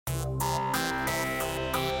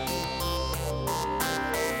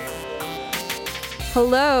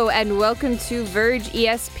Hello and welcome to Verge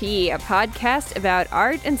ESP, a podcast about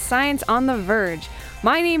art and science on The Verge.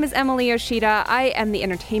 My name is Emily Yoshida. I am the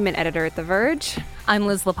entertainment editor at The Verge. I'm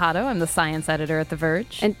Liz Lopato. I'm the science editor at The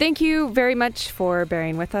Verge. And thank you very much for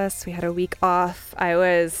bearing with us. We had a week off. I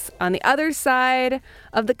was on the other side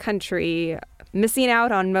of the country, missing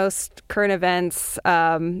out on most current events,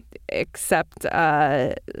 except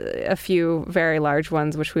a few very large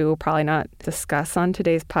ones, which we will probably not discuss on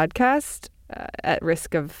today's podcast, at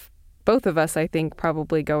risk of both of us, I think,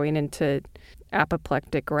 probably going into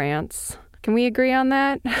apoplectic rants. Can we agree on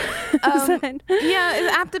that?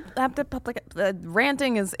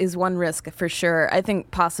 Ranting is one risk for sure. I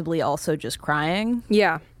think possibly also just crying.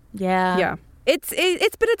 Yeah. It's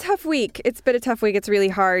been a tough week. It's really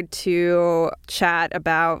hard to chat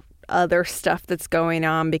about other stuff that's going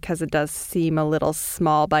on because it does seem a little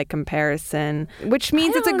small by comparison, which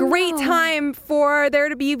means it's a great time for there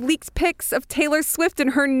to be leaked pics of Taylor Swift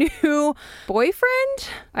and her new boyfriend,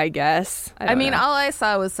 I guess. I mean, all I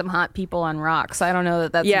saw was some hot people on rocks. I don't know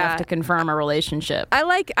that that's enough to confirm a relationship. I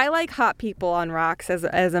like hot people on rocks as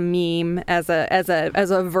a meme, as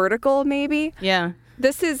a vertical maybe. Yeah.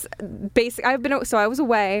 This is basic. I was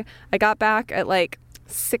away. I got back at like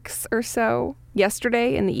 6 or so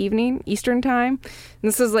yesterday in the evening, Eastern time. And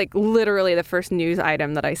this was like literally the first news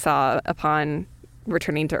item that I saw upon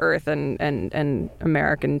returning to Earth and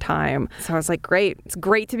American time. So I was like, great. It's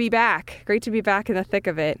great to be back. Great to be back in the thick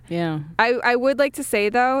of it. Yeah. I would like to say,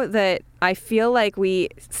 though, that I feel like we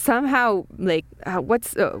somehow,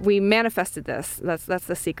 we manifested this. That's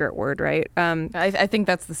the secret word, right? I think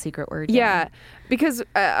that's the secret word. Yeah. Because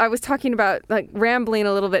I was talking about, rambling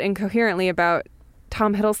a little bit incoherently about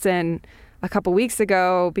Tom Hiddleston a couple weeks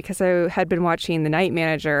ago because I had been watching The Night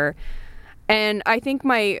Manager. And I think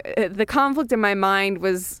the conflict in my mind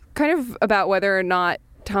was kind of about whether or not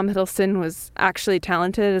Tom Hiddleston was actually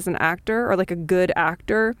talented as an actor or like a good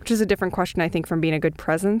actor, which is a different question, I think, from being a good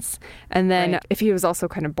presence. And then if he was also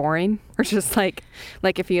kind of boring or just like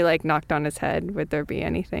if he knocked on his head, would there be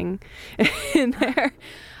anything in there?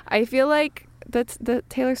 I feel like that's the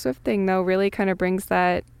Taylor Swift thing, though, really kind of brings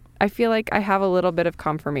that. I feel like I have a little bit of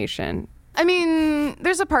confirmation. I mean,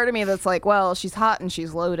 there's a part of me that's like, well, she's hot and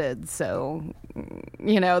she's loaded, so,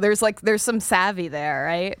 there's some savvy there,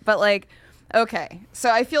 right? But okay, so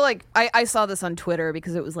I feel like I saw this on Twitter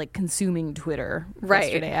because it was consuming Twitter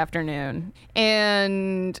yesterday afternoon.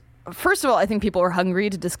 And first of all, I think people were hungry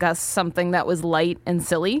to discuss something that was light and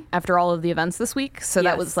silly after all of the events this week. So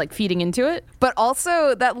that was feeding into it. But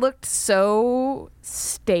also that looked so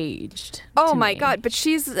staged. Oh my God. But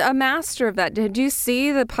she's a master of that. Did you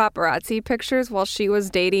see the paparazzi pictures while she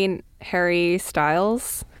was dating Harry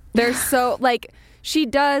Styles? They're so she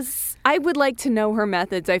does. I would like to know her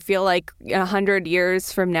methods. I feel like 100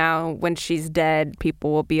 years from now, when she's dead,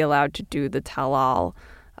 people will be allowed to do the tell-all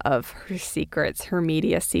of her secrets, her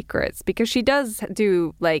media secrets, because she does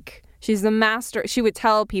do she's the master. She would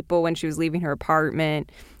tell people when she was leaving her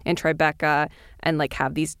apartment in Tribeca and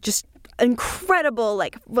have these just incredible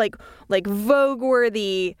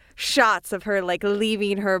Vogue-worthy shots of her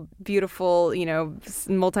leaving her beautiful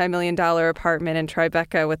multi-million-dollar apartment in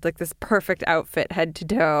Tribeca with this perfect outfit head to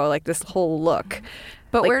toe, this whole look.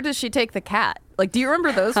 But where does she take the cat? Do you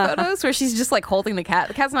remember those photos where she's just holding the cat?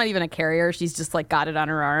 The cat's not even a carrier. She's just got it on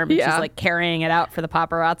her arm. And she's carrying it out for the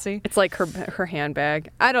paparazzi. It's her handbag.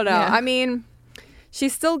 I don't know. Yeah. I mean,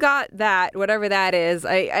 she's still got that, whatever that is.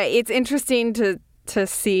 It's interesting to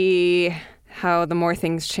see how the more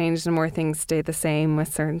things change, the more things stay the same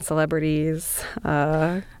with certain celebrities.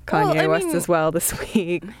 Kanye West as well this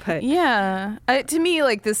week. But yeah, to me,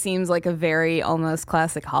 this seems like a very almost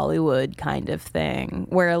classic Hollywood kind of thing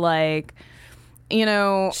where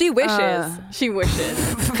she wishes. She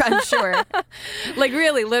wishes. I'm sure.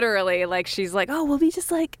 Really, literally. She's oh, we'll be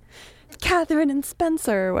just Catherine and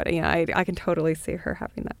Spencer. What I can totally see her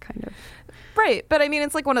having that kind of. Right. But I mean,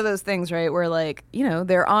 it's one of those things, right, where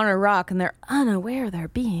they're on a rock and they're unaware they're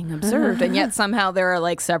being observed. And yet somehow there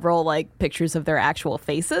are several pictures of their actual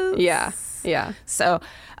faces. Yeah. Yeah. So,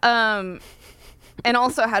 and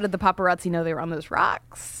also, how did the paparazzi know they were on those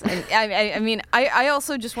rocks? And I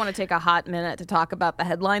also just want to take a hot minute to talk about the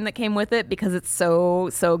headline that came with it because it's so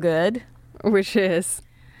good. Which is?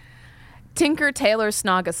 Tinker Tailor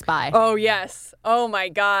Snog a Spy. Oh, yes. Oh, my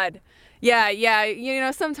God.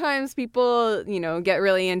 Yeah. Sometimes people, get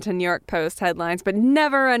really into New York Post headlines, but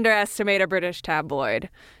never underestimate a British tabloid.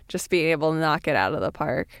 Just being able to knock it out of the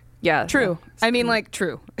park. Yeah. True.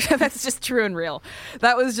 True. That's just true and real.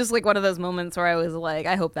 That was just one of those moments where I was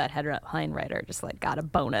I hope that headline writer just got a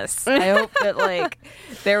bonus. I hope that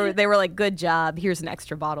they were good job. Here's an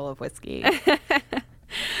extra bottle of whiskey.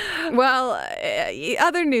 Well,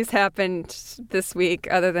 other news happened this week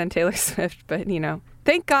other than Taylor Swift, but,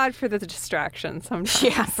 thank God for the distraction sometimes.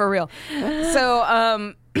 Yeah, for real.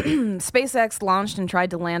 So SpaceX launched and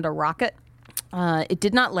tried to land a rocket. It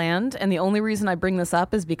did not land, and the only reason I bring this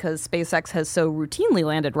up is because SpaceX has so routinely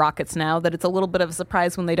landed rockets now that it's a little bit of a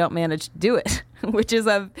surprise when they don't manage to do it, which is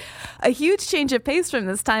a huge change of pace from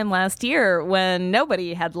this time last year when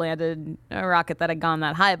nobody had landed a rocket that had gone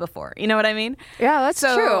that high before. You know what I mean? Yeah, that's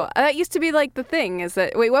true. That used to be like the thing is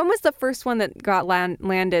that, when was the first one that got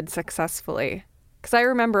landed successfully? Because I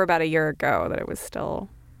remember about a year ago that it was still...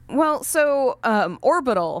 Well, so Blue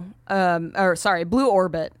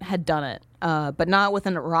Orbit had done it, but not with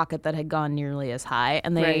a rocket that had gone nearly as high.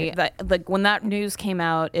 And when that news came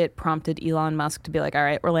out, it prompted Elon Musk to be like, all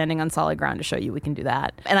right, we're landing on solid ground to show you we can do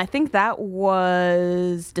that. And I think that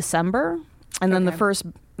was December. And then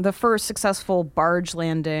the first successful barge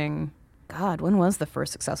landing... God, when was the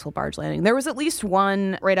first successful barge landing? There was at least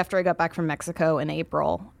one right after I got back from Mexico in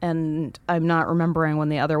April, and I'm not remembering when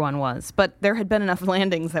the other one was. But there had been enough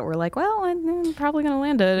landings that were like, well, I'm probably going to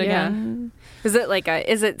land it again.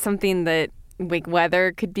 Is it something that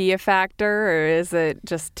weather could be a factor, or is it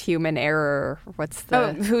just human error?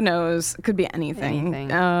 Who knows? It could be anything.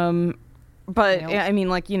 But I mean,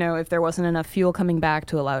 if there wasn't enough fuel coming back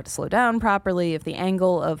to allow it to slow down properly, if the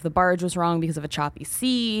angle of the barge was wrong because of a choppy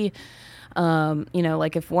sea. Because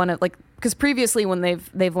previously when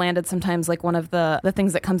they've landed, sometimes one of the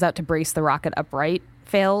things that comes out to brace the rocket upright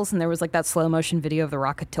fails, and there was that slow motion video of the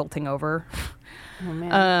rocket tilting over. Oh,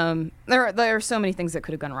 man. There are so many things that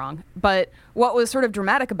could have gone wrong. But what was sort of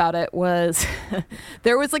dramatic about it was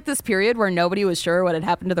there was this period where nobody was sure what had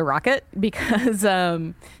happened to the rocket because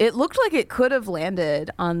it looked like it could have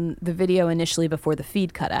landed on the video initially before the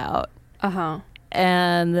feed cut out. Uh-huh.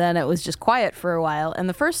 And then it was just quiet for a while. And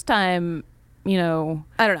the first time, I don't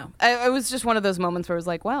know. It was just one of those moments where it was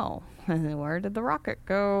like, well, where did the rocket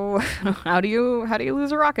go? How do you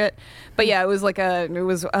lose a rocket? But yeah, it was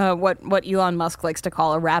what Elon Musk likes to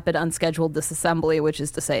call a rapid unscheduled disassembly, which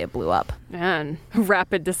is to say it blew up. Man,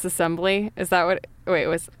 rapid disassembly? Is that what? Wait, it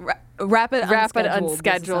was rapid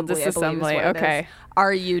unscheduled disassembly. Okay.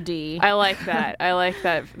 RUD. I like that. I like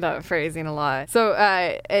that phrasing a lot. So,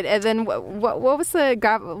 and then what was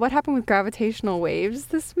what happened with gravitational waves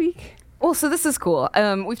this week? Well, so this is cool.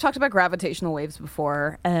 We've talked about gravitational waves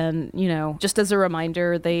before, and, just as a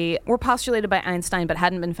reminder, they were postulated by Einstein but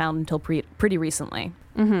hadn't been found until pretty recently.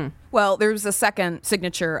 Mm-hmm. Well, there's a second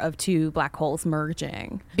signature of two black holes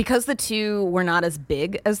merging. Because the two were not as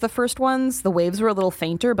big as the first ones, the waves were a little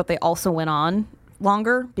fainter, but they also went on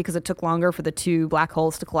longer because it took longer for the two black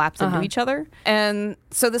holes to collapse into each other. And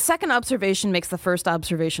so the second observation makes the first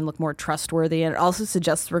observation look more trustworthy, and it also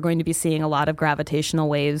suggests we're going to be seeing a lot of gravitational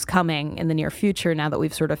waves coming in the near future now that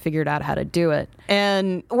we've sort of figured out how to do it.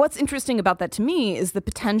 And what's interesting about that to me is the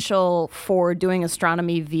potential for doing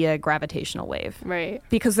astronomy via gravitational wave. Right.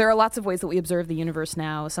 Because there are lots of ways that we observe the universe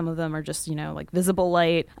now. Some of them are just, visible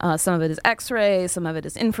light. Some of it is X-ray. Some of it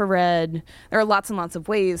is infrared. There are lots and lots of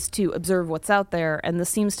ways to observe what's out there. And this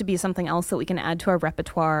seems to be something else that we can add to our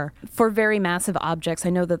repertoire for very massive objects. I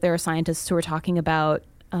know that there are scientists who are talking about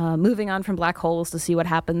moving on from black holes to see what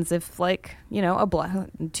happens if,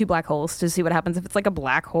 two black holes to see what happens if it's like a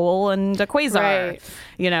black hole and a quasar,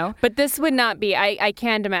 right. But this would not be, I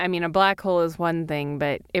can't imagine, I mean, a black hole is one thing,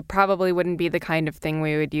 but it probably wouldn't be the kind of thing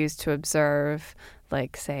we would use to observe,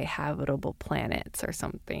 say, habitable planets or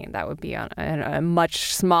something. That would be on a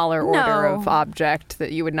much smaller order of object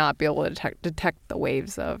that you would not be able to detect the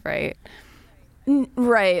waves of, right?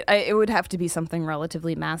 Right. It would have to be something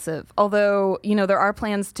relatively massive. Although, there are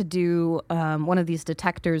plans to do one of these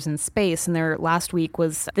detectors in space. And there last week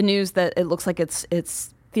was the news that it looks like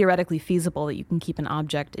it's theoretically feasible that you can keep an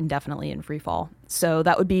object indefinitely in free fall. So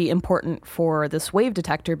that would be important for this wave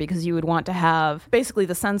detector because you would want to have basically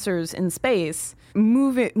the sensors in space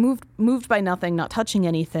moved by nothing, not touching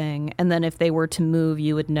anything. And then if they were to move,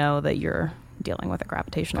 you would know that you're dealing with a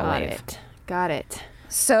gravitational wave. Got it.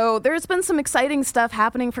 So there's been some exciting stuff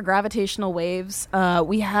happening for gravitational waves.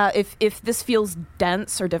 We have, if this feels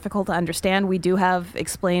dense or difficult to understand, we do have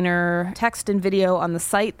explainer text and video on the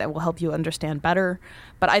site that will help you understand better.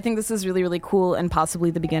 But I think this is really, really cool and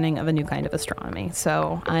possibly the beginning of a new kind of astronomy.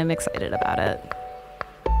 So I'm excited about it.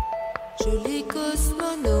 Joli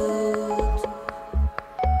cosmonaute,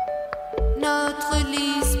 notre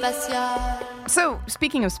lit spatial. So,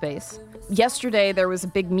 speaking of space, yesterday there was a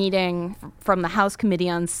big meeting from the House Committee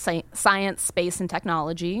on Science, Space, and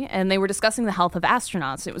Technology, and they were discussing the health of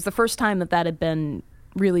astronauts. It was the first time that had been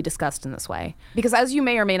really discussed in this way. Because as you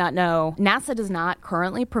may or may not know, NASA does not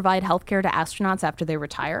currently provide healthcare to astronauts after they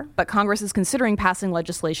retire, but Congress is considering passing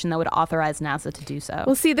legislation that would authorize NASA to do so.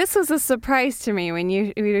 Well, see, this was a surprise to me when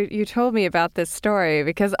you told me about this story,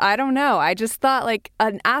 because I don't know. I just thought like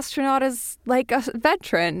an astronaut is like a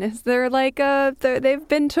veteran. They're like they've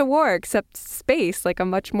been to war, except space, like a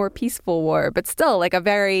much more peaceful war, but still like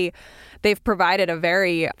they've provided a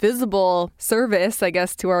very visible service, I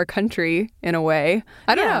guess, to our country in a way.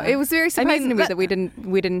 I don't know. It was very surprising to me that we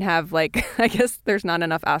didn't have like, I guess there's not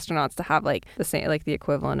enough astronauts to have like the same, like the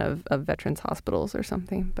equivalent of veterans hospitals or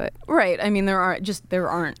something. But right. I mean, there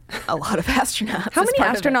aren't a lot of astronauts. How many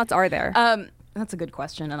astronauts are there? That's a good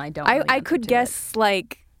question, and I don't know the I answer could to guess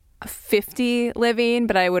like 50 living,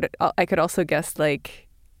 but I could also guess like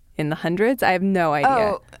in the hundreds. I have no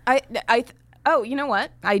idea. Oh, you know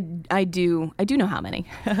what? I do know how many.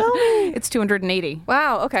 It's 280.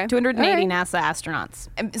 Wow. Okay. 280 All right. NASA astronauts.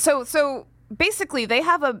 And so basically, they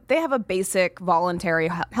have a basic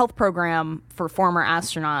voluntary health program for former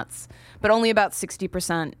astronauts, but only about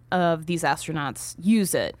 60% of these astronauts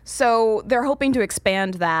use it. So they're hoping to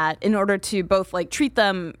expand that in order to both like treat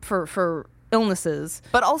them for illnesses,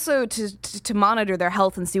 but also to monitor their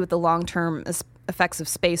health and see what the long-term effects of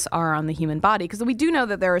space are on the human body, because we do know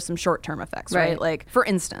that there are some short-term effects, right? Like, for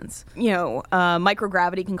instance,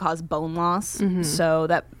 microgravity can cause bone loss, so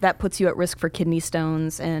that puts you at risk for kidney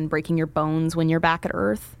stones and breaking your bones when you're back at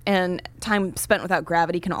Earth. And time spent without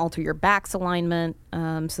gravity can alter your back's alignment,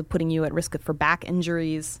 so putting you at risk for back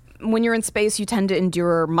injuries. When you're in space, you tend to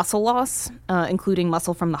endure muscle loss, including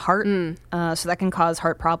muscle from the heart. So that can cause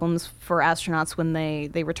heart problems for astronauts when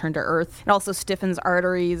they return to Earth. It also stiffens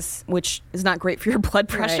arteries, which is not great for your blood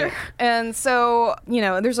pressure. Right. And so,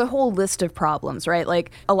 there's a whole list of problems, right?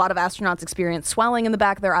 Like, a lot of astronauts experience swelling in the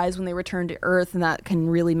back of their eyes when they return to Earth, and that can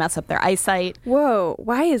really mess up their eyesight. Whoa,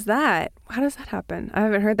 why is that? How does that happen? I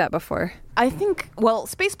haven't heard that before. I think,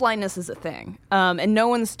 space blindness is a thing, and no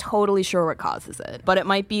one's totally sure what causes it. But it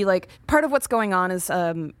might be like, part of what's going on is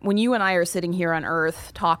when you and I are sitting here on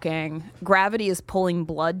Earth talking, gravity is pulling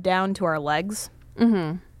blood down to our legs.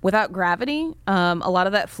 Mm-hmm. Without gravity, a lot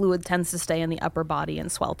of that fluid tends to stay in the upper body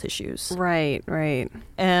and swell tissues. Right.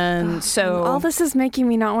 And so all this is making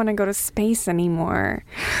me not want to go to space anymore.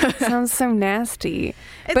 Sounds so nasty.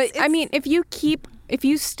 I mean, if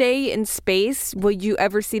you stay in space, will you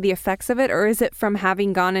ever see the effects of it? Or is it from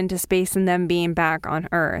having gone into space and then being back on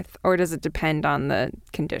Earth? Or does it depend on the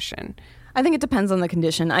condition? I think it depends on the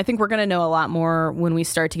condition. I think we're going to know a lot more when we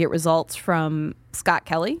start to get results from Scott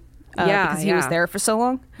Kelly. Because he was there for so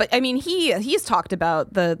long. But I mean, he's talked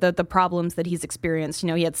about the problems that he's experienced.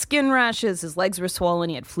 He had skin rashes, his legs were swollen,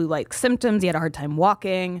 he had flu-like symptoms, he had a hard time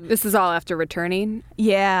walking. This is all after returning?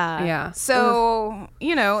 Yeah. So,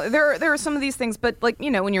 there are some of these things, but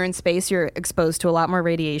when you're in space, you're exposed to a lot more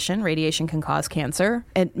radiation. Radiation can cause cancer.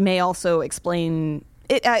 It may also explain...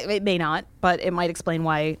 It may not, but it might explain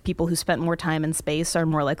why people who spent more time in space are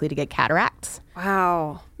more likely to get cataracts.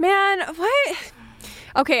 Wow. Man, what...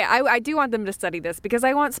 Okay, I do want them to study this, because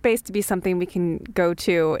I want space to be something we can go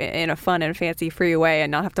to in a fun and fancy-free way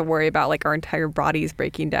and not have to worry about, like, our entire bodies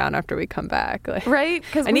breaking down after we come back. Like, right?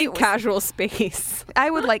 Because I need casual space. I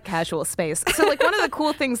would like casual space. So, like, one of the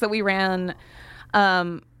cool things that we ran...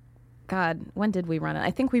 God, when did we run it?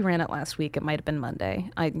 I think we ran it last week. It might have been Monday.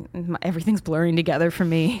 Everything's blurring together for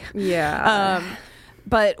me. Yeah.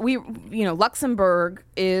 But Luxembourg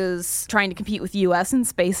is trying to compete with the U.S. in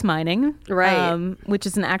space mining, right? Which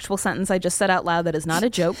is an actual sentence I just said out loud. That is not a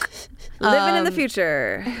joke. Living in the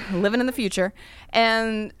future. Living in the future.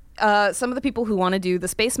 And some of the people who want to do the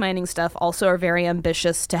space mining stuff also are very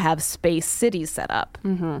ambitious to have space cities set up.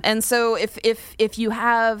 Mm-hmm. And so if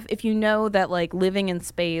you know that like living in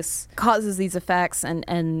space causes these effects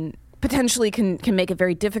and potentially can make it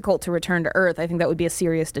very difficult to return to Earth, I think that would be a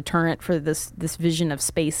serious deterrent for this vision of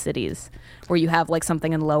space cities, where you have like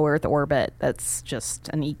something in low Earth orbit that's just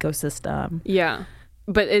an ecosystem. Yeah.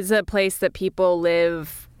 But is it a place that people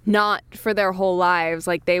live not for their whole lives?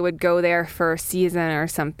 Like, they would go there for a season or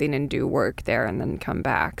something and do work there and then come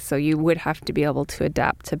back. So you would have to be able to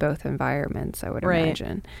adapt to both environments, I would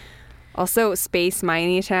imagine. Also, Space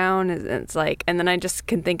Mining Town, it's like, and then I just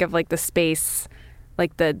can think of like the space...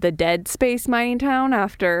 like the dead space mining town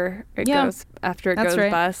after it goes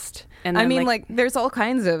bust. And then, I mean, like there's all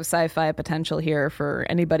kinds of sci-fi potential here for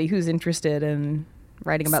anybody who's interested in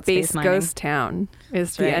writing about space mining. Ghost Town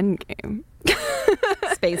is the end game.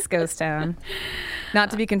 Space Ghost Town. Not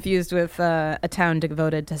to be confused with a town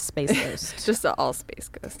devoted to space ghosts. Just an all space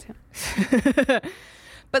ghost town.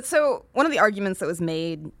 But so one of the arguments that was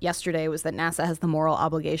made yesterday was that NASA has the moral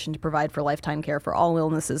obligation to provide for lifetime care for all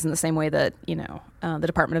illnesses in the same way that, the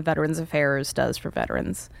Department of Veterans Affairs does for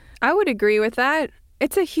veterans. I would agree with that.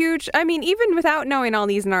 It's a huge, even without knowing all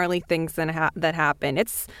these gnarly things that happen,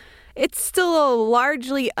 it's still a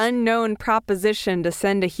largely unknown proposition to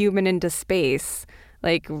send a human into space.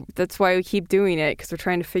 Like, that's why we keep doing it, because we're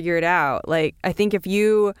trying to figure it out. Like, I think if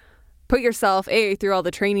you put yourself, through all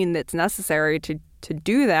the training that's necessary to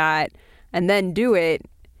do that and then do it,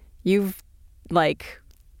 you've,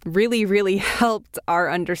 really, really helped our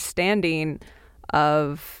understanding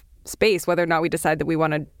of space, whether or not we decide that we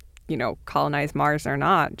want to, colonize Mars or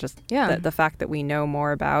not. Just the fact that we know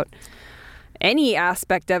more about any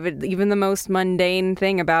aspect of it, even the most mundane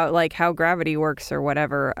thing about how gravity works or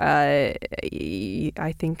whatever. I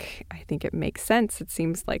think it makes sense. It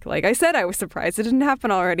seems like I said, I was surprised it didn't happen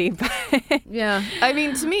already. But yeah,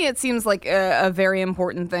 to me, it seems like a very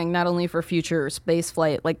important thing, not only for future space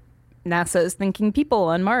flight. NASA is thinking people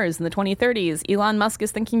on Mars in the 2030s. Elon Musk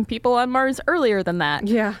is thinking people on Mars earlier than that.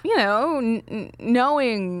 Yeah.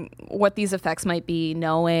 Knowing what these effects might be,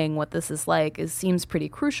 knowing what this is like, seems pretty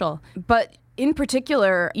crucial. But in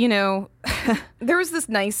particular, there was this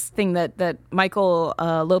nice thing that Michael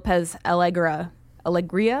Lopez Alegria,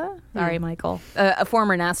 sorry, Michael, a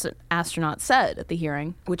former NASA astronaut said at the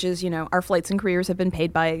hearing, which is, our flights and careers have been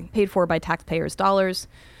paid for by taxpayers' dollars.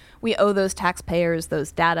 We owe those taxpayers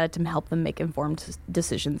those data to help them make informed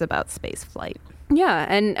decisions about space flight. Yeah,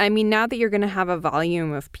 and now that you're going to have a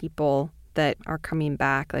volume of people that are coming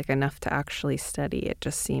back, enough to actually study, it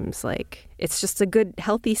just seems like it's just a good,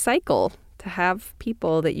 healthy cycle to have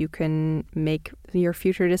people that you can make your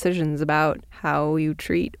future decisions about how you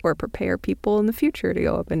treat or prepare people in the future to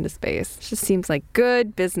go up into space. It just seems like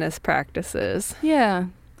good business practices. Yeah.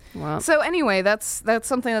 Wow. So anyway, that's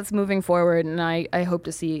something that's moving forward, and I hope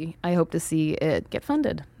to see it get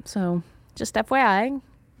funded. So just FYI,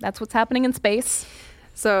 that's what's happening in space.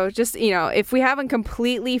 So just, if we haven't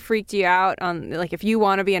completely freaked you out on, if you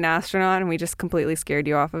want to be an astronaut and we just completely scared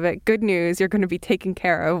you off of it, good news, you're going to be taken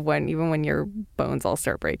care of even when your bones all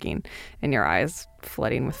start breaking and your eyes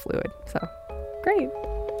flooding with fluid. So great.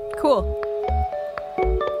 Cool.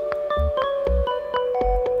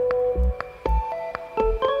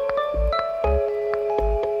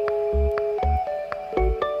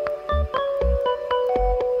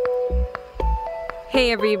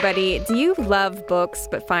 Hey everybody, do you love books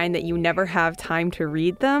but find that you never have time to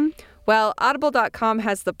read them? Well, Audible.com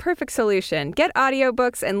has the perfect solution. Get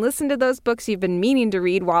audiobooks and listen to those books you've been meaning to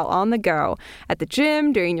read while on the go. At the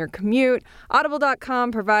gym, during your commute,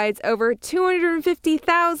 Audible.com provides over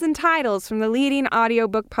 250,000 titles from the leading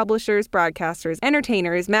audiobook publishers, broadcasters,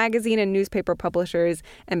 entertainers, magazine and newspaper publishers,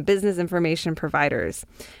 and business information providers.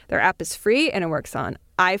 Their app is free and it works on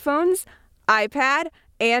iPhones, iPad,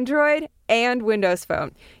 Android, and Windows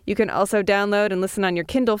Phone. You can also download and listen on your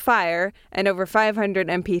Kindle Fire and over 500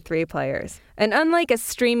 MP3 players. And unlike a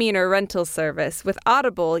streaming or rental service, with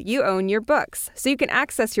Audible, you own your books, so you can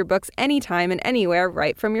access your books anytime and anywhere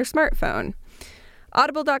right from your smartphone.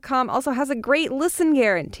 Audible.com also has a great listen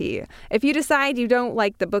guarantee. If you decide you don't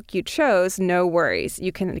like the book you chose, no worries.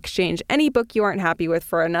 You can exchange any book you aren't happy with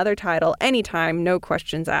for another title anytime, no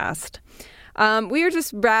questions asked. We were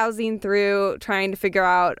just browsing through trying to figure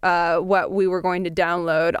out what we were going to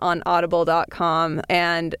download on audible.com.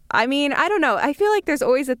 And I don't know. I feel like there's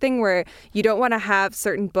always a thing where you don't want to have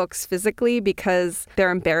certain books physically because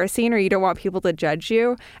they're embarrassing or you don't want people to judge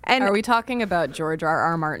you. And are we talking about George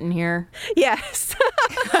R.R. Martin here? Yes.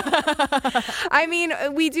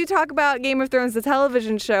 We do talk about Game of Thrones, the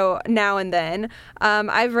television show, now and then.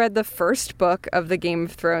 I've read the first book of the Game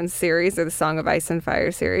of Thrones series or the Song of Ice and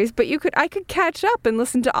Fire series, but I could catch up and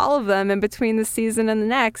listen to all of them in between the season and the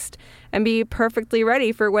next and be perfectly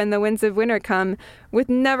ready for when the winds of winter come with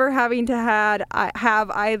never having to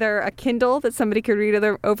have either a Kindle that somebody could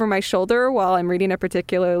read over my shoulder while I'm reading a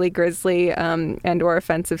particularly grisly and or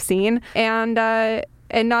offensive scene and not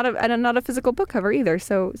a physical book cover either.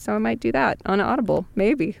 So I might do that on Audible,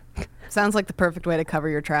 maybe. Sounds like the perfect way to cover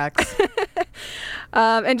your tracks.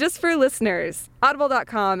 And just for listeners,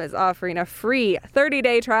 Audible.com is offering a free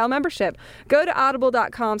 30-day trial membership. Go to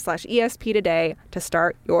audible.com/ESP today to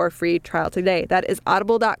start your free trial today. That is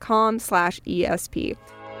audible.com/ESP.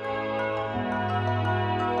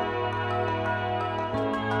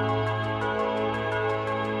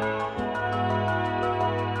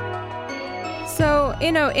 So,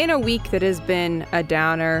 in a week that has been a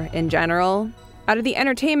downer in general, out of the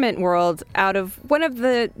entertainment world, out of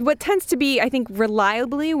what tends to be, I think,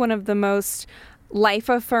 reliably one of the most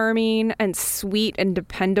life-affirming and sweet and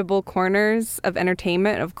dependable corners of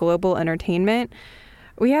entertainment, of global entertainment,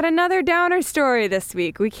 we had another downer story this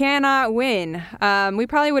week. We cannot win. We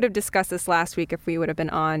probably would have discussed this last week if we would have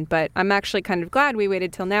been on, but I'm actually kind of glad we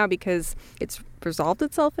waited till now because it's resolved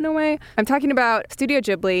itself in a way. I'm talking about Studio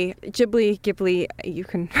Ghibli. Ghibli, you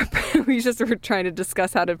can... we just were trying to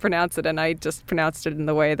discuss how to pronounce it, and I just pronounced it in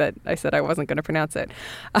the way that I said I wasn't going to pronounce it.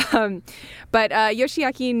 But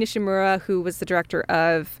Yoshiaki Nishimura, who was the director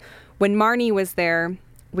of When Marnie Was There,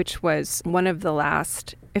 which was one of the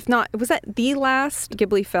last, if not, was that the last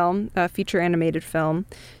Ghibli film, feature animated film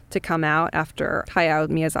to come out after Hayao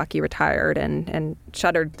Miyazaki retired and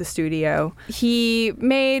shuttered the studio. He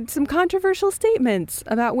made some controversial statements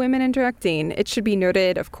about women in directing. It should be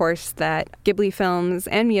noted, of course, that Ghibli films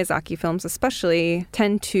and Miyazaki films especially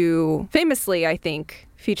tend to, famously, I think,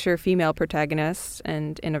 feature female protagonists,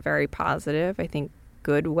 and in a very positive, I think,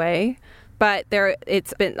 good way. But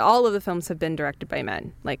all of the films have been directed by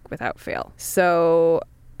men, like without fail. So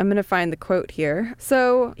I'm going to find the quote here.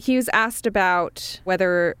 So he was asked about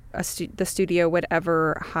whether the studio would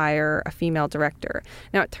ever hire a female director.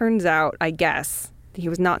 Now, it turns out, I guess, he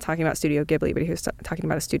was not talking about Studio Ghibli, but he was talking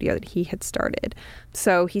about a studio that he had started.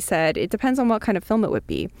 So he said, it depends on what kind of film it would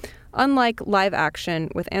be. Unlike live action,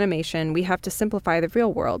 with animation, we have to simplify the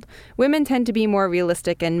real world. Women tend to be more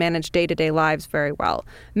realistic and manage day-to-day lives very well.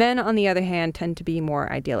 Men, on the other hand, tend to be more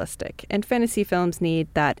idealistic. And fantasy films need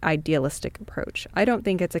that idealistic approach. I don't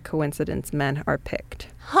think it's a coincidence men are picked.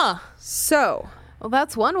 Huh. So... well,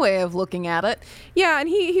 that's one way of looking at it. Yeah, and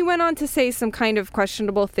he went on to say some kind of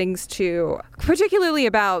questionable things too, particularly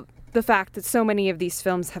about the fact that so many of these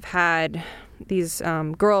films have had these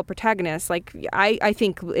girl protagonists. Like, I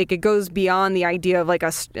think like, it goes beyond the idea of like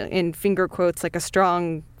in finger quotes, like a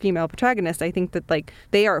strong female protagonist. I think that like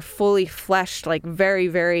they are fully fleshed, like very,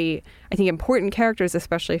 very, I think, important characters,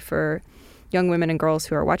 especially for young women and girls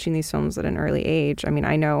who are watching these films at an early age. I mean,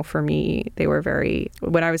 I know for me,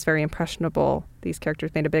 when I was very impressionable, these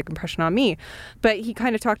characters made a big impression on me. But he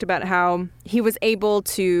kind of talked about how he was able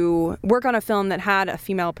to work on a film that had a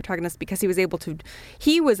female protagonist because he was able to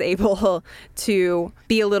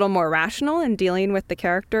be a little more rational in dealing with the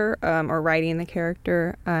character or writing the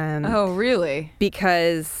character. Oh, really?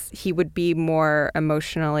 Because he would be more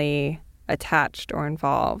emotionally attached or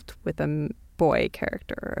involved with a boy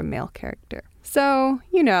character or a male character. So,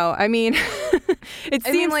 I mean, it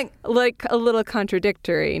seems like a little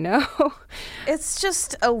contradictory, no? It's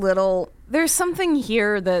just a little, there's something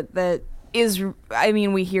here that is, I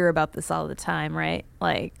mean, we hear about this all the time, right?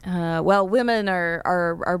 Like, women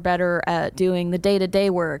are better at doing the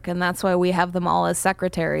day-to-day work, and that's why we have them all as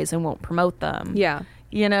secretaries and won't promote them. Yeah.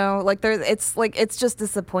 It's just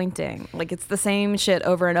disappointing. Like, it's the same shit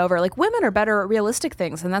over and over. Like, women are better at realistic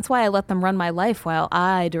things, and that's why I let them run my life while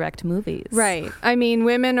I direct movies. Right. I mean,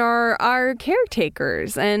 women are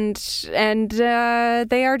caretakers, and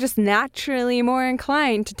they are just naturally more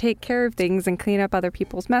inclined to take care of things and clean up other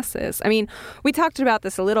people's messes. I mean, we talked about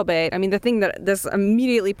this a little bit. I mean, the thing that this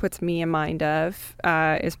immediately puts me in mind of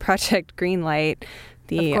is Project Greenlight,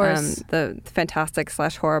 the fantastic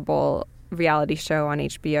 / horrible reality show on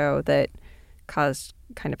HBO that caused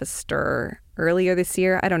kind of a stir earlier this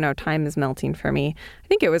year. I don't know. Time is melting for me. I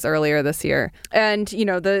think it was earlier this year. And,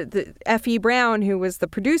 the F.E. Brown, who was the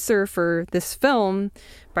producer for this film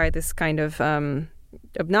by this kind of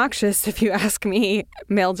obnoxious, if you ask me,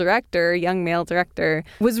 young male director,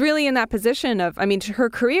 was really in that position of, I mean, her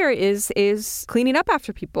career is cleaning up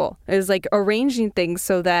after people, is like arranging things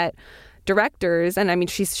so that directors, and I mean,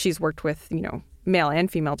 she's worked with, male and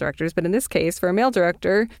female directors, but in this case, for a male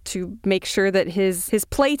director, to make sure that his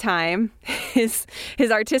playtime, his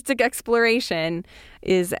artistic exploration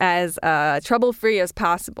is as trouble-free as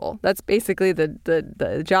possible. That's basically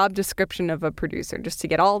the job description of a producer, just to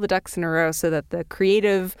get all the ducks in a row so that the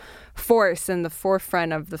creative force in the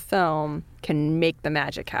forefront of the film can make the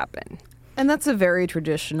magic happen. And that's a very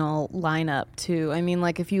traditional lineup, too. I mean,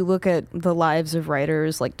 like, if you look at the lives of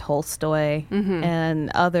writers like Tolstoy and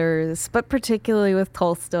others, but particularly with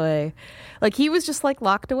Tolstoy, like, he was just, like,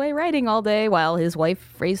 locked away writing all day while his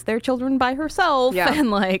wife raised their children by herself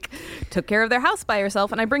and, like, took care of their house by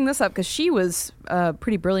herself. And I bring this up because she was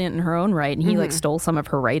pretty brilliant in her own right, and he, like, stole some of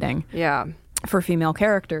her writing for female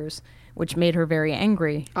characters, which made her very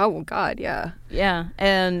angry. Oh, God, yeah. Yeah,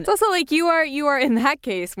 and... it's also like you are in that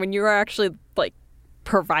case when you are actually, like,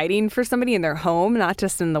 providing for somebody in their home, not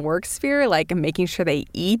just in the work sphere, like making sure they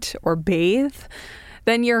eat or bathe,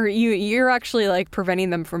 then you're actually, like, preventing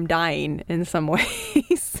them from dying in some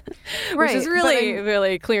ways. Right. Which is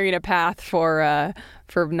really clearing a path for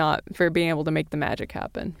for being able to make the magic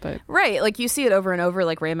happen. But right, like you see it over and over,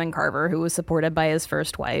 like Raymond Carver, who was supported by his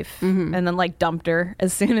first wife and then like dumped her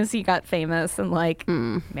as soon as he got famous and like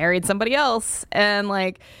married somebody else. And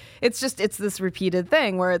like it's this repeated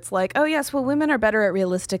thing where it's like, oh yes, well, women are better at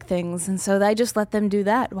realistic things, and so I just let them do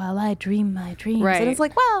that while I dream my dreams. Right. And it's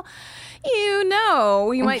like, well,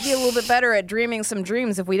 we might be a little bit better at dreaming some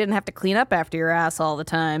dreams if we didn't have to clean up after your ass all the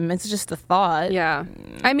time. It's just a thought. Yeah.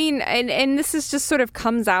 I mean, and this is just sort of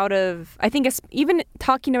comes out of, I think, even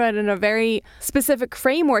talking about it in a very specific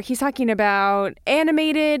framework. He's talking about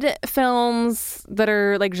animated films that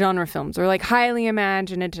are like genre films or like highly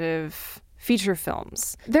imaginative feature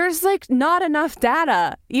films. There's like not enough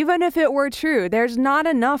data, even if it were true. There's not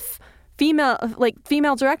enough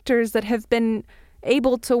female directors that have been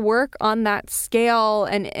able to work on that scale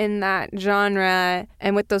and in that genre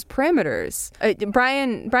and with those parameters.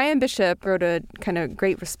 Brian Bishop wrote a kind of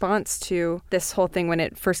great response to this whole thing when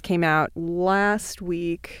it first came out last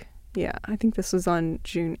week. Yeah, I think this was on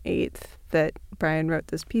June 8th that Brian wrote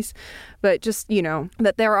this piece. But just,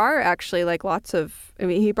 that there are actually like lots of,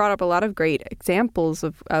 he brought up a lot of great examples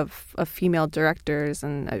of female directors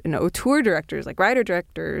and auteur directors, like writer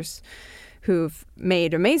directors, who've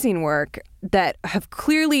made amazing work that have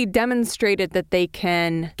clearly demonstrated that they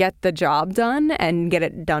can get the job done and get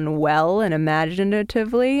it done well and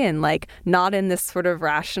imaginatively and like not in this sort of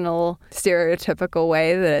rational, stereotypical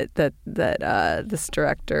way that this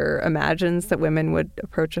director imagines that women would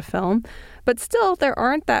approach a film. But still, there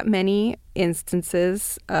aren't that many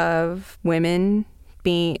instances of women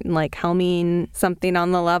being like helming something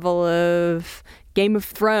on the level of Game of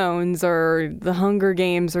Thrones or The Hunger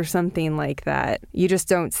Games or something like that. You just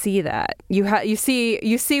don't see that. You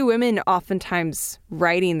see women oftentimes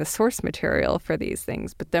writing the source material for these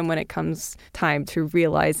things, but then when it comes time to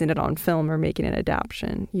realizing it on film or making an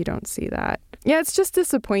adaptation, you don't see that. Yeah, it's just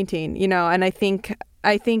disappointing, and I think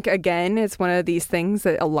again, it's one of these things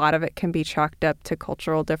that a lot of it can be chalked up to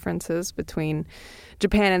cultural differences between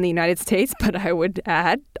Japan and the United States, but I would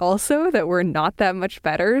add also that we're not that much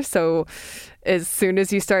better. So as soon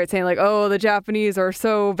as you start saying like, oh, the Japanese are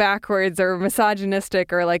so backwards or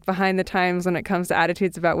misogynistic or like behind the times when it comes to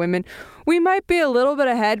attitudes about women, we might be a little bit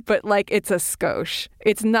ahead, but like it's a skosh.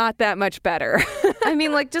 It's not that much better. I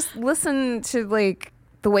mean, like just listen to like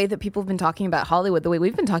the way that people have been talking about Hollywood, the way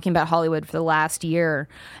we've been talking about Hollywood for the last year.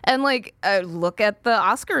 And like, look at the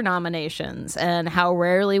Oscar nominations and how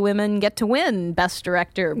rarely women get to win Best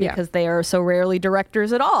Director because they are so rarely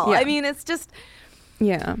directors at all. Yeah. I mean, it's just...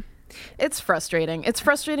 Yeah. It's frustrating. It's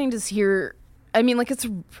frustrating to hear... I mean, like,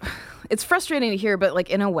 it's frustrating to hear, but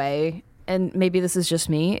like in a way, and maybe this is just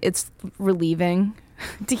me, it's relieving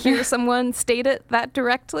to hear someone state it that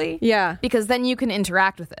directly. Yeah. Because then you can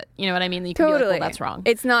interact with it. You know what I mean? You can totally. be like, well, that's wrong.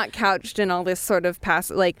 It's not couched in all this sort of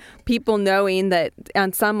like people knowing that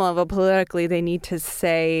on some level politically they need to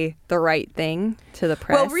say the right thing to the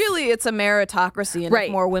press. Well, really, it's a meritocracy, and if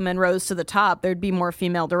more women rose to the top, there'd be more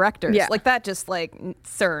female directors. Yeah. Like that just like,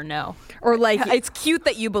 sir, no. Or like... It's cute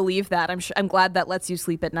that you believe that. I'm glad that lets you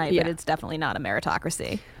sleep at night, but it's definitely not a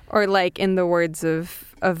meritocracy. Or like in the words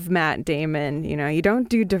of Matt Damon, you don't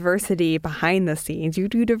do diversity behind the scenes. You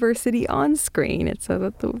do diversity on screen. It's so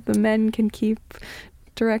that the men can keep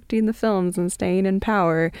directing the films and staying in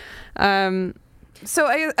power. So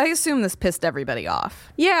I assume this pissed everybody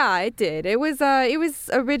off. Yeah, it did. It was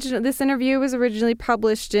original. This interview was originally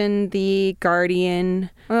published in The Guardian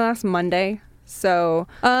last Monday. So,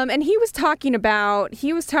 and he was talking,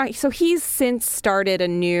 so he's since started a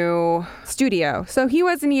new studio. So he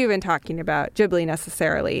wasn't even talking about Ghibli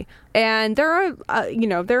necessarily. And there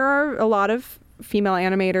are a lot of female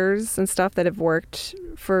animators and stuff that have worked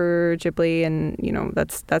for Ghibli, and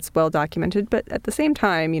that's well documented. But at the same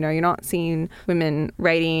time, you're not seeing women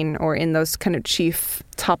writing or in those kind of chief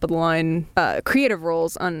top of the line creative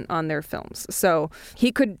roles on their films. So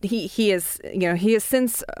he has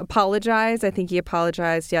since apologized. I think he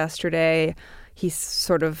apologized yesterday. He's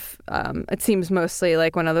sort of, it seems mostly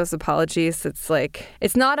like one of those apologies. It's like,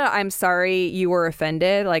 it's not a, I'm sorry you were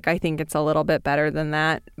offended. Like, I think it's a little bit better than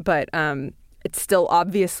that. But it's still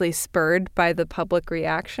obviously spurred by the public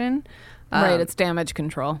reaction. Right, it's damage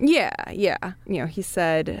control. Yeah. He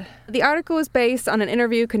said, the article was based on an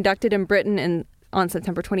interview conducted in Britain on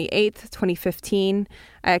September 28th, 2015.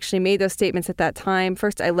 I actually made those statements at that time.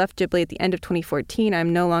 First, I left Ghibli at the end of 2014.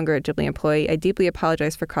 I'm no longer a Ghibli employee. I deeply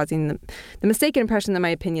apologize for causing the mistaken impression that my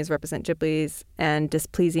opinions represent Ghibli's and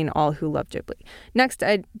displeasing all who love Ghibli. Next,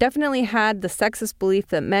 I definitely had the sexist belief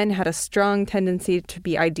that men had a strong tendency to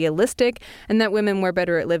be idealistic and that women were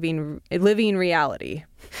better at living reality.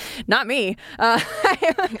 Not me.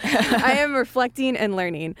 I am reflecting and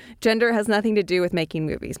learning. Gender has nothing to do with making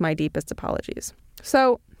movies. My deepest apologies.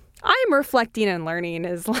 So I'm reflecting and learning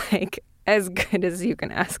is like as good as you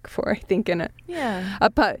can ask for, I think.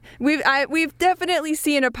 We've definitely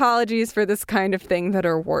seen apologies for this kind of thing that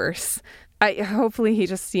are worse. Hopefully he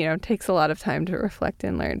just, takes a lot of time to reflect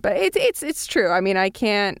and learn. But it's true. I mean, I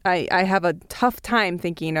have a tough time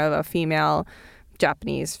thinking of a female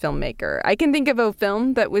Japanese filmmaker. I can think of a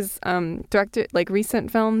film that was directed, like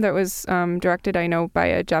recent film that was directed, I know, by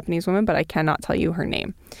a Japanese woman, but I cannot tell you her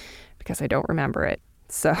name because I don't remember it.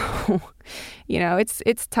 So,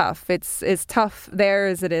 it's tough. It's as tough there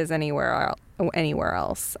as it is anywhere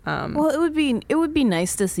else. Well, it would be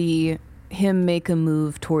nice to see him make a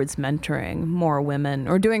move towards mentoring more women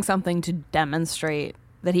or doing something to demonstrate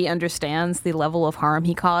that he understands the level of harm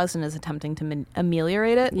he caused and is attempting to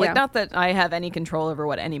ameliorate it. Like, not that I have any control over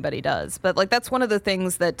what anybody does, but like that's one of the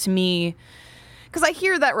things that to me, because I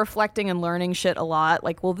hear that reflecting and learning shit a lot.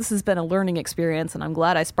 Like, well, this has been a learning experience and I'm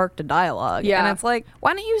glad I sparked a dialogue. Yeah. And it's like,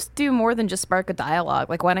 why don't you do more than just spark a dialogue?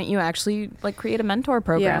 Like, why don't you actually like create a mentor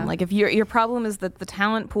program? Yeah. Like, if your problem is that the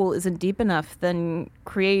talent pool isn't deep enough, then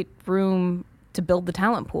create room to build the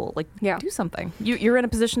talent pool. Like, do something. You're in a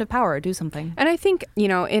position of power. Do something. And I think,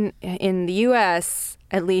 in the U.S.,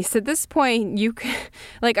 at least at this point, you can,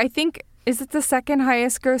 like, I think, is it the second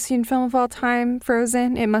highest grossing film of all time,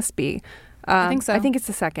 Frozen? It must be. I think so. I think it's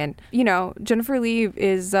the second. Jennifer Lee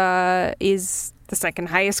is the second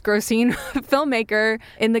highest grossing filmmaker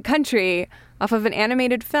in the country off of an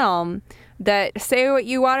animated film that, say what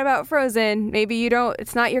you want about Frozen, maybe you don't,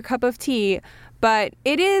 it's not your cup of tea, but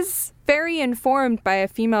it is very informed by a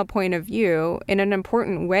female point of view in an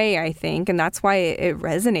important way, I think, and that's why it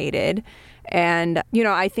resonated. And,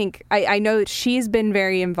 I think, I know that she's been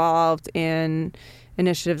very involved in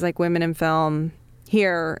initiatives like Women in Film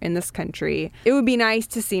here in this country. It would be nice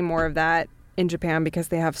to see more of that in Japan because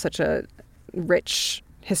they have such a rich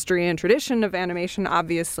history and tradition of animation,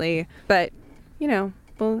 obviously. But,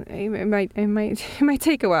 well, it might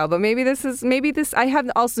take a while. But maybe this. I have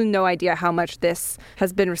also no idea how much this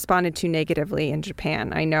has been responded to negatively in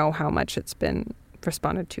Japan. I know how much it's been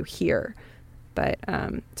responded to here. But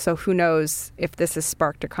so who knows if this has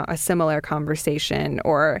sparked a similar conversation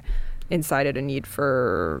or incited a need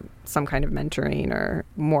for some kind of mentoring or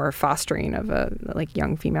more fostering of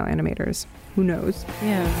young female animators. Who knows?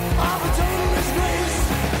 Yeah.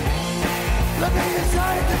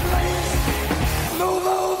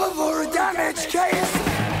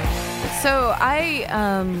 So I,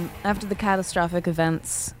 after the catastrophic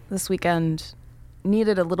events this weekend,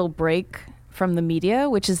 needed a little break from the media,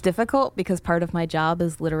 which is difficult because part of my job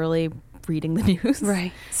is literally reading the news.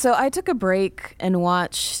 Right. So I took a break and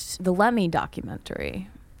watched the Lemmy documentary.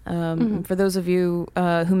 For those of you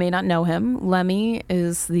who may not know him, Lemmy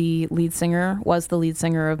was the lead singer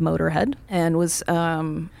of Motorhead and was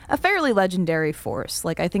a fairly legendary force.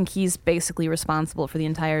 Like, I think he's basically responsible for the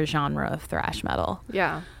entire genre of thrash metal.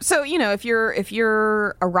 Yeah. So, if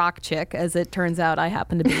you're a rock chick, as it turns out I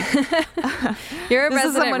happen to be. You're a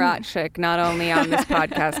resident rock chick, not only on this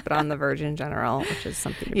podcast, but on The Verge in general, which is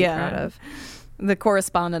something to be proud of. The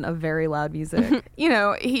correspondent of very loud music.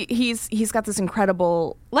 He's got this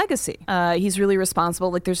incredible legacy. He's really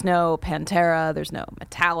responsible. Like, there's no Pantera, there's no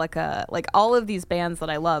Metallica. Like, all of these bands that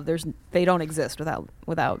I love, they don't exist without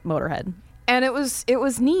Motorhead. And it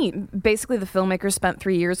was neat. Basically, the filmmakers spent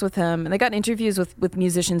 3 years with him, and they got interviews with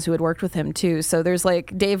musicians who had worked with him too. So there's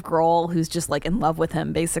like Dave Grohl, who's just like in love with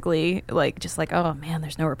him, basically, like just like, oh man,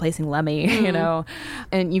 there's no replacing Lemmy,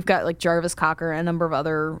 And you've got like Jarvis Cocker and a number of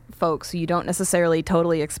other folks who you don't necessarily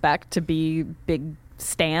totally expect to be big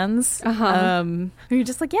stans. You're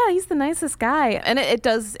just like, yeah, he's the nicest guy. And it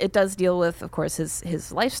does deal with, of course,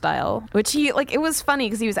 his lifestyle, which it was funny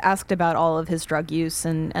because he was asked about all of his drug use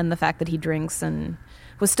and the fact that he drinks and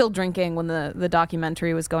was still drinking when the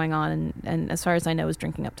documentary was going on, and as far as I know was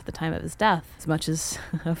drinking up to the time of his death, as much as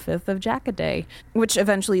a fifth of Jack a day, which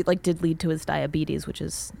eventually did lead to his diabetes, which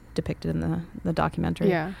is depicted in the documentary.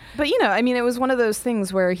 Yeah. But it was one of those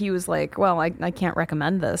things where he was like, well, I can't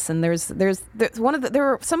recommend this. And there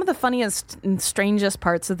were some of the funniest and strangest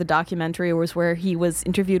parts of the documentary was where he was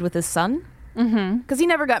interviewed with his son. Because he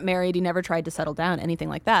never got married, he never tried to settle down, anything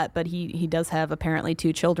like that. But he does have apparently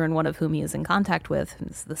 2 children, one of whom he is in contact with.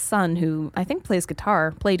 It's the son who I think played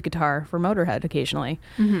guitar for Motorhead occasionally.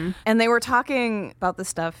 And they were talking about this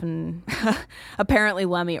stuff, and apparently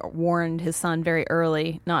Lemmy warned his son very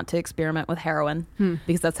early not to experiment with heroin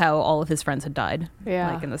because that's how all of his friends had died,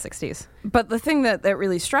 like in the 60s. But the thing that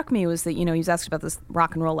really struck me was that, he was asked about this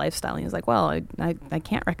rock and roll lifestyle, and he was like, well, I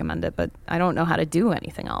can't recommend it, but I don't know how to do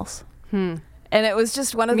anything else. And it was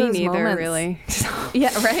just one of those moments. Really.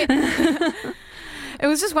 Yeah, right? It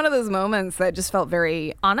was just one of those moments that just felt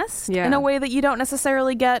very honest in a way that you don't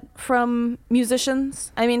necessarily get from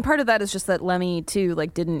musicians. I mean, part of that is just that Lemmy, too,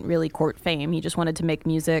 didn't really court fame. He just wanted to make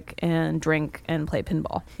music and drink and play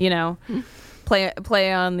pinball,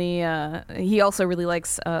 Play on the... he also really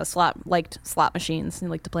liked slot machines. He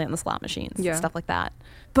liked to play on the slot machines and stuff like that.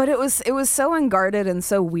 But it was so unguarded and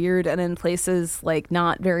so weird, and in places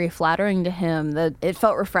not very flattering to him, that it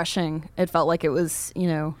felt refreshing. It felt like it was,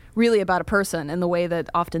 really about a person in the way that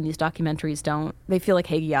often these documentaries don't. They feel like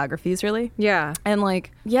hagiographies, really. Yeah. And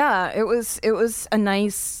it was a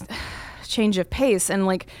nice change of pace, and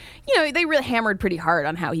they really hammered pretty hard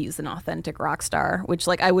on how he's an authentic rock star, which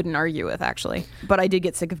I wouldn't argue with, actually. But I did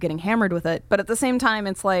get sick of getting hammered with it. But at the same time,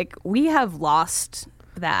 it's we have lost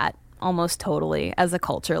that almost totally as a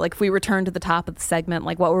culture. If we return to the top of the segment,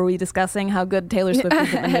 what were we discussing? How good Taylor Swift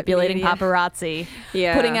is at manipulating paparazzi,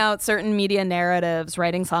 putting out certain media narratives,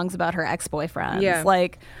 writing songs about her ex-boyfriends. Yeah.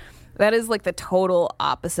 That is the total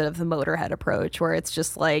opposite of the Motorhead approach, where it's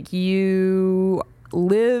just you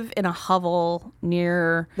live in a hovel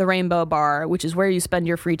near the Rainbow Bar, which is where you spend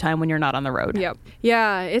your free time when you're not on the road. Yep.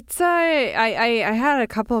 Yeah, it's I had a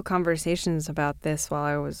couple of conversations about this while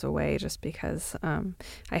I was away, just because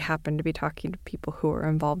I happened to be talking to people who are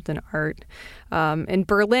involved in art in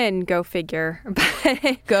Berlin. Go figure.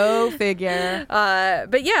 Go figure.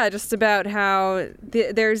 But yeah, just about how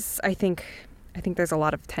there's I think there's a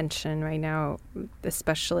lot of tension right now,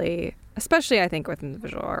 especially I think within the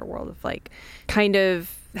visual art world, of kind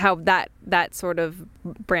of how that sort of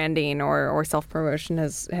branding or self-promotion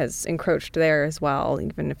has encroached there as well,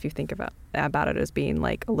 even if you think about it as being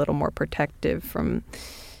a little more protective from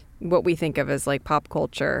what we think of as pop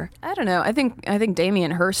culture. I don't know. I think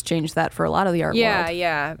Damien Hirst changed that for a lot of the art world.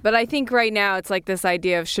 Yeah. But I think right now it's this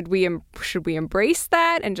idea of should we embrace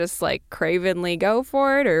that and just cravenly go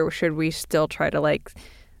for it, or should we still try to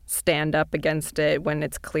stand up against it when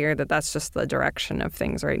it's clear that that's just the direction of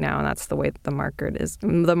things right now, and that's the way that the market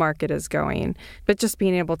is going. But just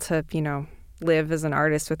being able to live as an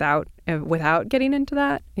artist without getting into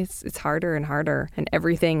that, it's harder and harder, and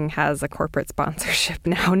everything has a corporate sponsorship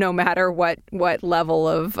now, no matter what level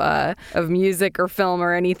of music or film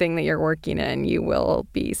or anything that you're working in, you will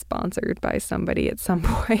be sponsored by somebody at some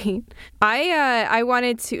point. I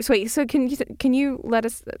wanted to so can you let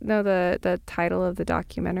us know the title of the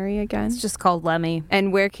documentary again? It's just called Lemmy.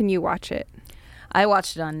 And where can you watch it? I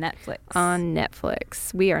watched it on Netflix. On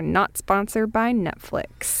Netflix. We are not sponsored by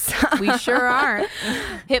Netflix. We sure aren't.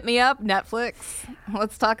 Hit me up, Netflix.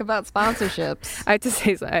 Let's talk about sponsorships. I have to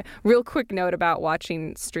say a real quick note about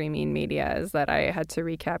watching streaming media is that I had to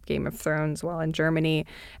recap Game of Thrones while in Germany.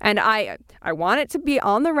 And I want it to be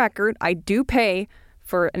on the record. I do pay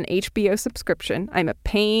for an HBO subscription. I'm a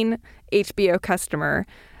paying HBO customer.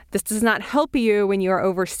 This does not help you when you're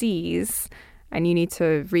overseas and you need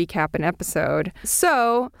to recap an episode.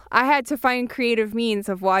 So I had to find creative means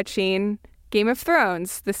of watching Game of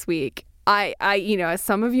Thrones this week. I as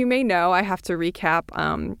some of you may know, I have to recap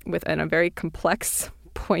in a very complex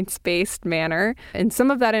points-based manner. And some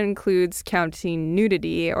of that includes counting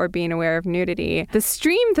nudity or being aware of nudity. The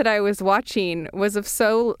stream that I was watching was of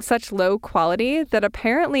such low quality that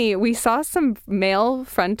apparently we saw some male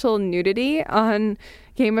frontal nudity on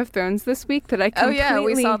Game of Thrones this week that I completely... Oh yeah,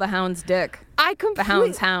 we saw the hound's dick. The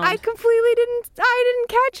hound's hound. I completely didn't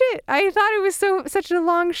catch it. I thought it was such a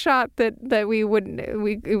long shot that we wouldn't.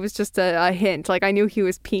 It was just a hint. I knew he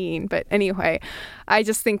was peeing, but anyway, I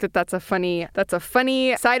just think that's a funny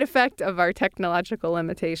side effect of our technological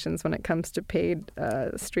limitations when it comes to paid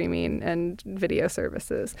streaming and video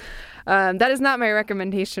services. That is not my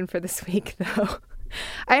recommendation for this week, though.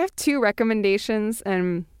 I have 2 recommendations,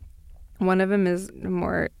 and one of them is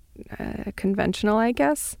more conventional, I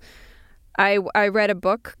guess. I read a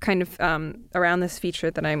book kind of around this feature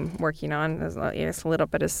that I'm working on as a little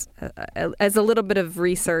bit of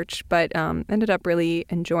research, but ended up really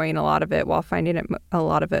enjoying a lot of it while finding a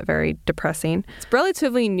lot of it very depressing. It's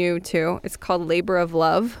relatively new too. It's called Labor of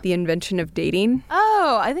Love: The Invention of Dating. Oh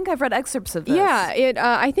Oh, I think I've read excerpts of this. Yeah,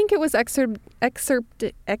 I think it was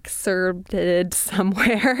excerpted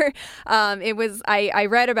somewhere. It was. I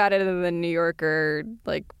read about it in the New Yorker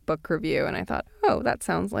book review, and I thought, oh, that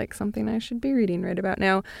sounds like something I should be reading right about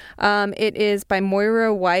now. It is by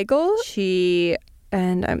Moira Weigel.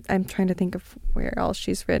 And I'm trying to think of where else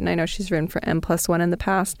she's written. I know she's written for N+1 in the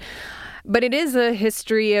past. But it is a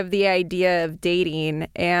history of the idea of dating.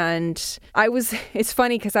 And it's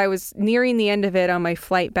funny because I was nearing the end of it on my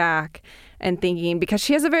flight back and thinking, because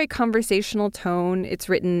she has a very conversational tone, it's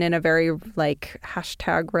written in a very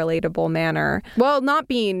hashtag relatable manner, while not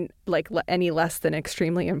being any less than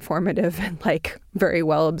extremely informative and very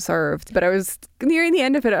well observed. But I was nearing the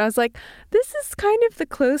end of it, I was like, this is kind of the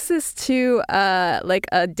closest to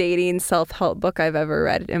a dating self-help book I've ever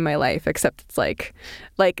read in my life, except it's like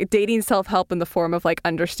dating self-help in the form of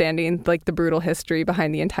understanding the brutal history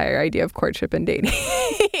behind the entire idea of courtship and dating.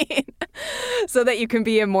 So that you can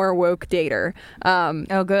be a more woke dater.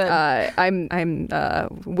 Oh, good. I'm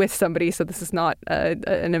with somebody, so this is not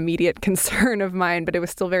an immediate concern of mine, but it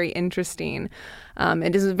was still very interesting.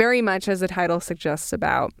 It is very much, as the title suggests,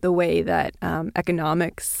 about the way that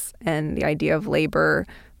economics and the idea of labor,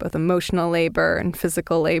 both emotional labor and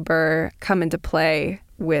physical labor, come into play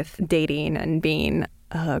with dating and being,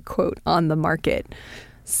 quote, on the market.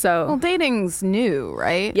 So, well, dating's new,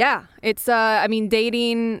 right? Yeah. It's,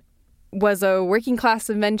 dating was a working class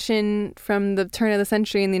invention from the turn of the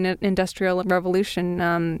century in the Industrial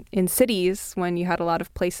Revolution in cities, when you had a lot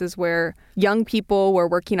of places where young people were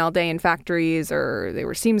working all day in factories, or they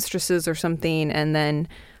were seamstresses or something, and then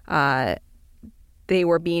they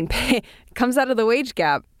were being paid. Comes out of the wage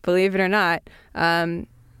gap, believe it or not.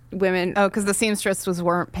 Women. Oh, because the seamstresses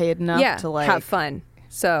weren't paid enough to have fun.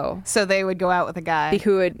 So they would go out with a guy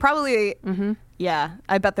who would probably. Mm-hmm. Yeah,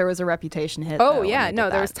 I bet there was a reputation hit. Oh, yeah. No,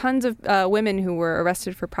 there was tons of women who were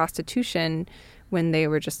arrested for prostitution when they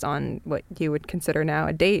were just on what you would consider now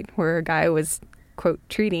a date, where a guy was, quote,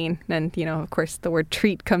 treating. And, of course, the word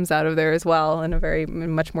treat comes out of there as well in a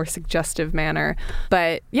much more suggestive manner.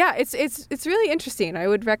 But, yeah, it's really interesting. I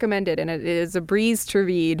would recommend it. And it is a breeze to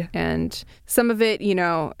read. And some of it,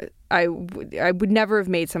 I would never have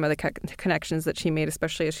made some of the connections that she made,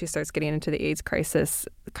 especially as she starts getting into the AIDS crisis,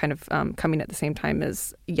 kind of coming at the same time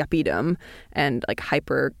as yuppiedom and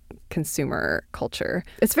hyper consumer culture.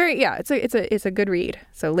 It's it's a good read.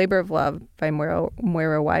 So Labor of Love by Moira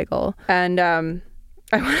Weigel. And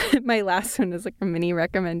my last one is a mini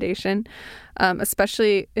recommendation,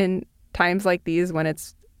 especially in times like these when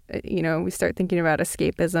it's, we start thinking about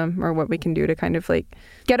escapism or what we can do to kind of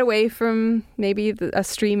get away from maybe a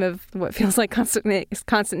stream of what feels like constant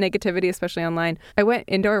negativity, especially online. I went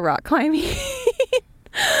indoor rock climbing.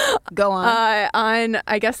 Go on.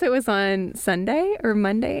 I guess it was on Sunday or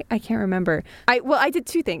Monday. I can't remember. I did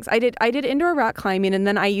two things. I did indoor rock climbing, and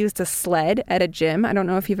then I used a sled at a gym. I don't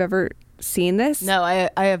know if you've ever seen this. No, I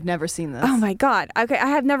have never seen this. Oh my God. Okay, I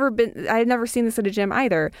had never seen this at a gym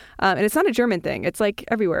either. And it's not a German thing. It's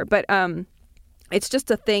everywhere. But it's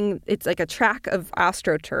just a thing. It's a track of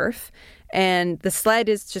AstroTurf, and the sled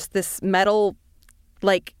is just this metal.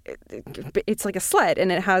 It's like a sled,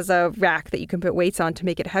 and it has a rack that you can put weights on to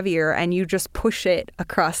make it heavier, and you just push it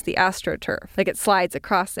across the AstroTurf. It slides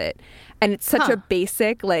across it. And it's such a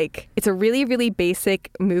basic, it's a really, really basic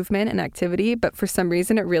movement and activity, but for some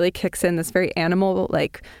reason it really kicks in this very animal,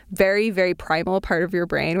 very, very primal part of your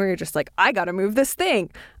brain where you're just I gotta move this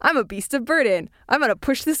thing. I'm a beast of burden. I'm gonna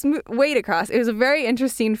push this weight across. It was a very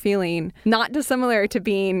interesting feeling, not dissimilar to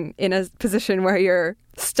being in a position where you're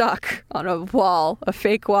stuck on a wall, a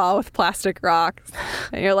fake wall with plastic rocks,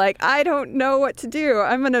 and you're I don't know what to do.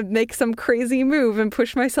 I'm gonna make some crazy move and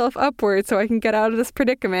push myself upward so I can get out of this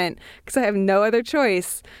predicament, because I have no other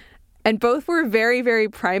choice. And both were very, very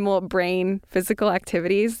primal brain physical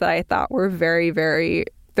activities that I thought were very, very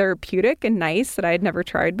therapeutic and nice, that I had never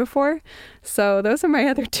tried before. So those are my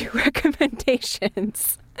other two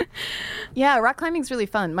recommendations. Yeah, rock climbing's really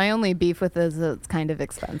fun. My only beef with it is it's kind of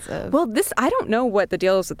expensive. Well, I don't know what the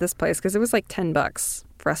deal is with this place, because it was $10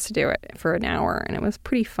 for us to do it for an hour, and it was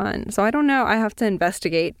pretty fun. So I don't know. I have to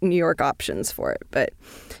investigate New York options for it. But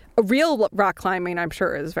a real rock climbing, I'm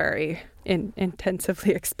sure, is very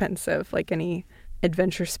intensively expensive, like any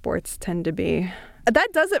adventure sports tend to be.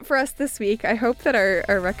 That does it for us this week. I hope that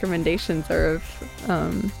our recommendations are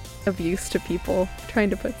of use to people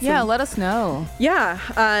trying to put some... let us know.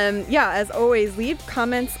 As always, leave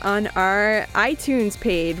comments on our iTunes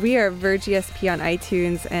page. We are VergeSP on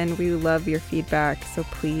iTunes, and we love your feedback, so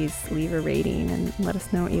please leave a rating and let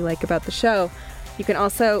us know what you like about the show. You can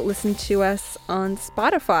also listen to us on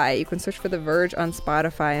Spotify. You can search for The Verge on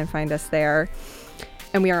Spotify and find us there.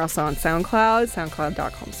 And we are also on SoundCloud,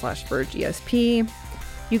 soundcloud.com/VergeESP.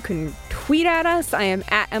 You can tweet at us. I am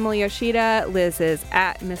at Emily Yoshida. Liz is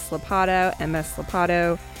at Miss Lopato, MS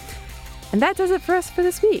Lopato. And that does it for us for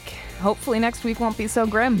this week. Hopefully next week won't be so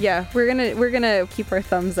grim. Yeah, we're gonna keep our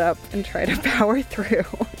thumbs up and try to power through.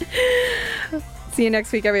 See you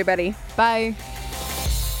next week, everybody. Bye.